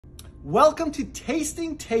Welcome to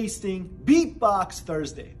Tasting Beatbox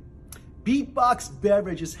Thursday. Beatbox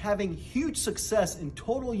Beverage is having huge success in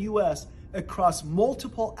total US across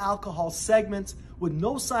multiple alcohol segments with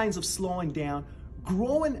no signs of slowing down,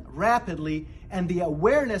 growing rapidly, and the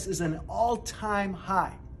awareness is an all-time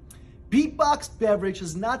high. Beatbox Beverage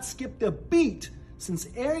has not skipped a beat since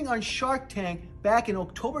airing on Shark Tank back in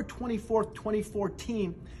October 24th,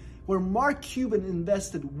 2014, where Mark Cuban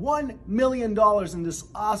invested $1 million in this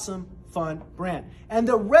awesome, fun brand. And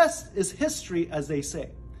the rest is history, as they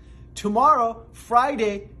say. Tomorrow,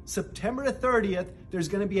 Friday, September 30th, there's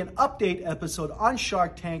going to be an update episode on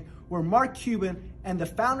Shark Tank where Mark Cuban and the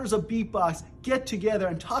founders of Beatbox get together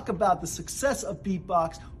and talk about the success of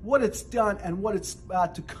Beatbox, what it's done, and what it's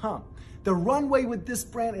about to come. The runway with this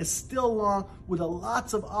brand is still long with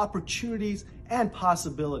lots of opportunities and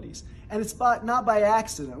possibilities. And it's not by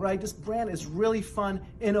accident, right? This brand is really fun,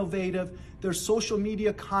 innovative. Their social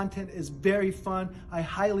media content is very fun. I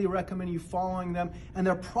highly recommend you following them. And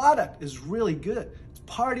their product is really good. It's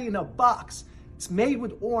Party in a Box. It's made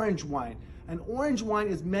with orange wine. And orange wine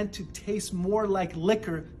is meant to taste more like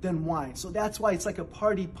liquor than wine. So that's why it's like a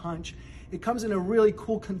party punch. It comes in a really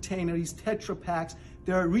cool container, these Tetra Paks.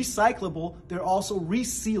 They're recyclable. They're also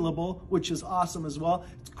resealable, which is awesome as well.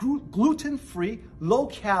 It's gluten-free, low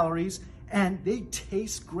calories, and they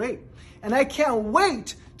taste great. And I can't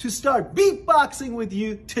wait to start beatboxing with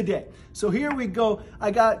you today. So here we go. I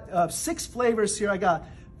got 6 flavors here. I got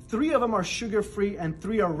 3 of them are sugar-free and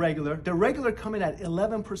 3 are regular. The regular coming at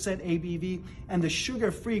 11% ABV and the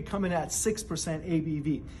sugar-free coming at 6%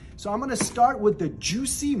 ABV. So I'm gonna start with the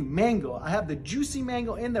Juicy Mango. I have the Juicy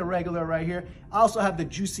Mango in the regular right here. I also have the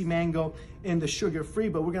Juicy Mango in the sugar-free,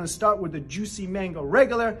 but we're gonna start with the Juicy Mango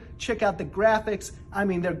regular. Check out the graphics. I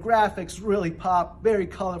mean, their graphics really pop, very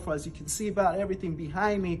colorful. As you can see about everything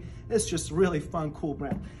behind me, it's just really fun, cool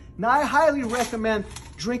brand. Now, I highly recommend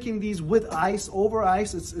drinking these with ice, over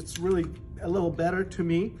ice. It's really a little better to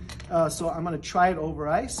me. So I'm gonna try it over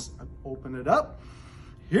ice. Open it up.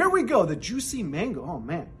 Here we go, the Juicy Mango. Oh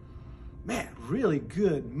man, really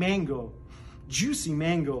good mango, juicy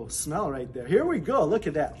mango smell right there. Here we go, look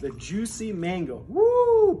at that, the Juicy Mango.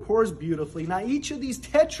 Woo, pours beautifully. Now, each of these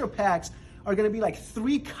Tetra Paks are gonna be like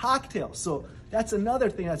 3 cocktails. So that's another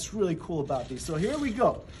thing that's really cool about these. So here we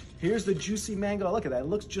go. Here's the Juicy Mango. Look at that. It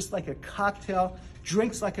looks just like a cocktail,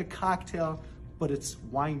 drinks like a cocktail, but it's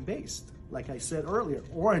wine-based. Like I said earlier,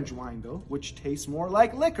 orange wine though, which tastes more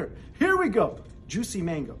like liquor. Here we go. Juicy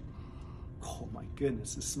Mango. Oh my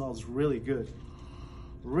goodness, it smells really good.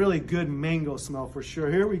 Really good mango smell for sure.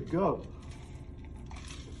 Here we go.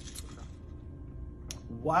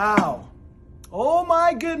 Wow. Oh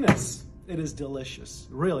my goodness. It is delicious.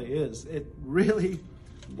 It really is. It really,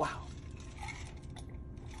 wow.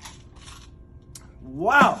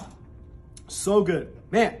 Wow, so good.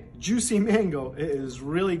 Man, Juicy Mango, it is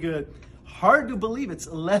really good. Hard to believe it's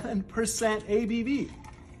 11% ABV.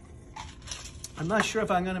 I'm not sure if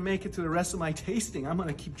I'm gonna make it to the rest of my tasting. I'm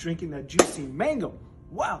gonna keep drinking that Juicy Mango.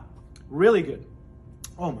 Wow, really good.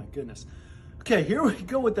 Oh my goodness. Okay, here we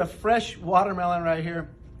go with the fresh watermelon right here.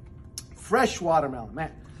 Fresh watermelon,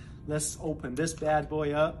 man. Let's open this bad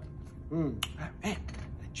boy up. Man, that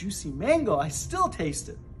Juicy Mango, I still taste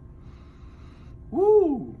it.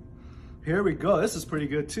 Woo! Here we go. This is pretty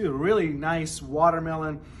good too. Really nice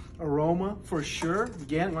watermelon aroma for sure.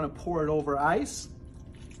 Again, I'm gonna pour it over ice.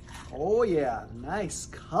 Oh yeah, nice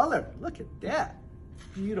color. Look at that.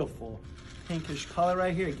 Beautiful pinkish color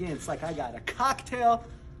right here. Again, it's like I got a cocktail,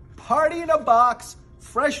 Party in a Box,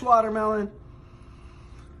 fresh watermelon.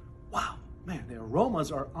 Wow, man, the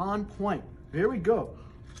aromas are on point. Here we go.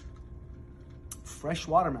 Fresh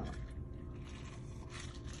watermelon.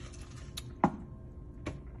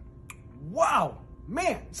 Wow,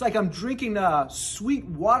 man, it's like I'm drinking sweet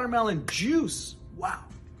watermelon juice. Wow,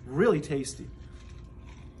 really tasty.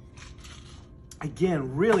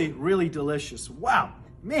 Again, really, really delicious. Wow,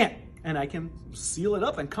 man, and I can seal it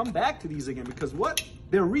up and come back to these again because what?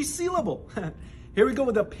 They're resealable. Here we go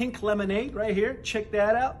with the pink lemonade right here. Check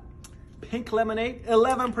that out. Pink lemonade,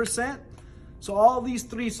 11%. So all these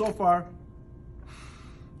 3 so far,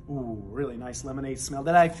 ooh, really nice lemonade smell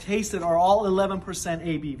that I've tasted are all 11%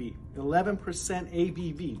 ABV. 11%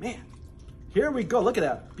 ABV, man. Here we go, look at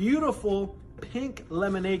that. Beautiful pink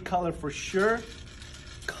lemonade color for sure.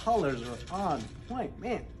 Colors are on point,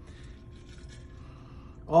 man.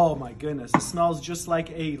 Oh my goodness, it smells just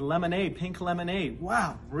like a lemonade, pink lemonade.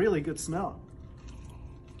 Wow, really good smell.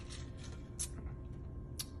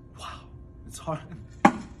 Wow, it's hard.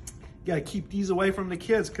 You gotta keep these away from the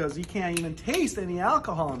kids because you can't even taste any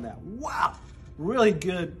alcohol in that. Wow, really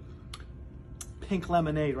good pink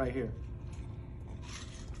lemonade right here.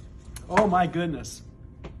 Oh my goodness.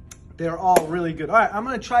 They're all really good. All right, I'm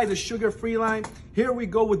gonna try the sugar-free line. Here we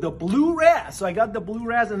go with the Blue Raz. So I got the Blue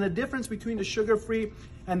Raz, and the difference between the sugar-free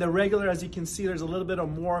and the regular, as you can see, there's a little bit of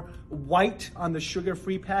more white on the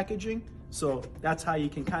sugar-free packaging. So that's how you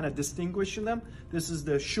can kind of distinguish them. This is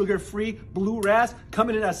the sugar-free Blue Raz,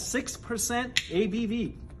 coming in at 6%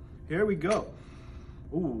 ABV. Here we go.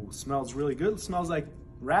 Ooh, smells really good. It smells like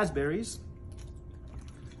raspberries.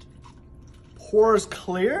 Pours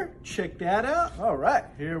clear. Check that out. All right,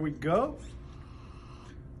 here we go.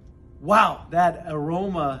 Wow, that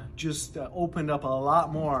aroma just opened up a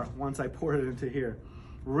lot more once I poured it into here.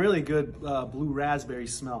 Really good blue raspberry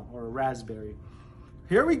smell, or raspberry.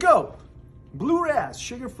 Here we go. Blue Raz,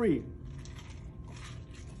 sugar-free.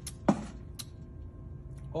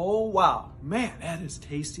 Oh, wow. Man, that is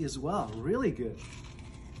tasty as well. Really good.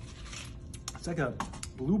 It's like a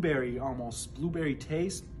blueberry, almost. Blueberry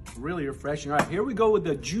taste. Really refreshing. All right, here we go with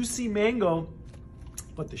the juicy mango,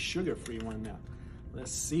 but the sugar-free one now.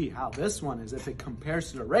 Let's see how this one is, if it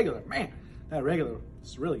compares to the regular. Man, that regular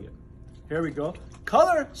is really good. Here we go.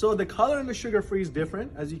 Color. So the color in the sugar-free is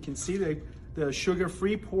different. As you can see, the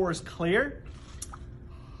sugar-free pours clear.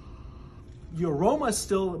 The aroma is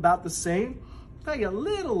still about the same. Probably a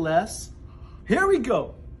little less. Here we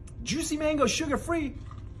go. Juicy mango, sugar-free.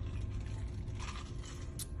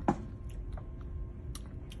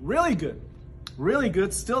 Really good. Really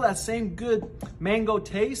good. Still that same good mango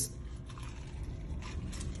taste.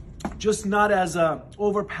 Just not as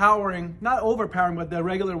overpowering. Not overpowering, but the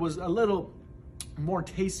regular was a little more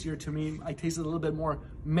tastier to me. I tasted a little bit more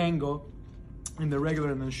mango in the regular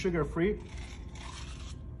and the sugar-free.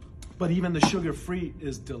 But even the sugar-free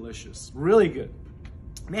is delicious. Really good.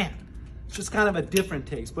 Man, it's just kind of a different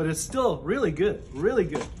taste, but it's still really good. Really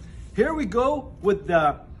good. Here we go with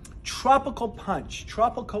the Tropical Punch.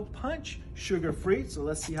 Tropical Punch, sugar-free. So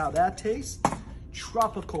let's see how that tastes.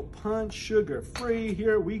 Tropical Punch, sugar-free.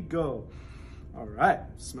 Here we go. All right.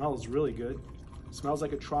 Smells really good. Smells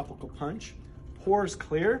like a tropical punch. Pours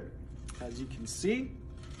clear, as you can see.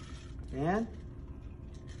 And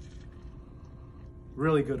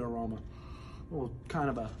really good aroma. Well, kind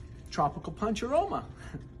of a tropical punch aroma.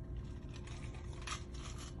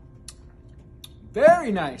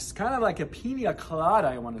 Very nice. Kind of like a pina colada,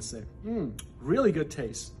 I want to say. Really good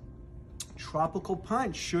taste. Tropical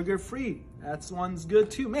Punch, sugar-free. That's one's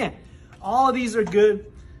good too. Man, all of these are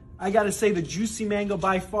good. I got to say the juicy mango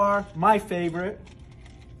by far, my favorite.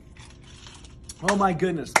 Oh my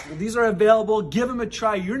goodness. Well, these are available. Give them a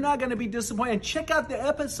try. You're not going to be disappointed. And check out the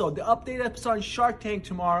episode, the updated episode on Shark Tank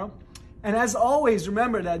tomorrow. And as always,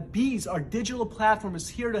 remember that Bees, our digital platform, is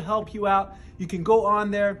here to help you out. You can go on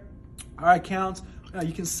there, our accounts.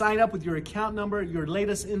 You can sign up with your account number, your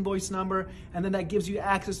latest invoice number, and then that gives you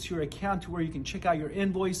access to your account to where you can check out your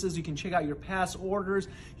invoices, you can check out your past orders,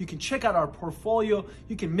 you can check out our portfolio,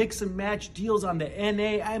 you can mix and match deals on the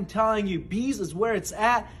NA. I'm telling you, Bees is where it's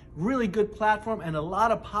at. Really good platform and a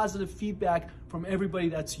lot of positive feedback from everybody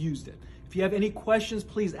that's used it. If you have any questions,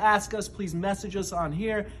 please ask us, please message us on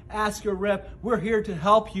here, ask your rep. We're here to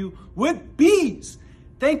help you with Bees.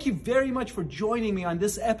 Thank you very much for joining me on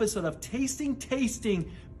this episode of Tasting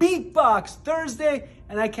Beatbox Thursday,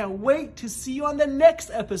 and I can't wait to see you on the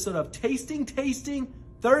next episode of Tasting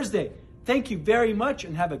Thursday. Thank you very much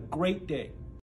and have a great day.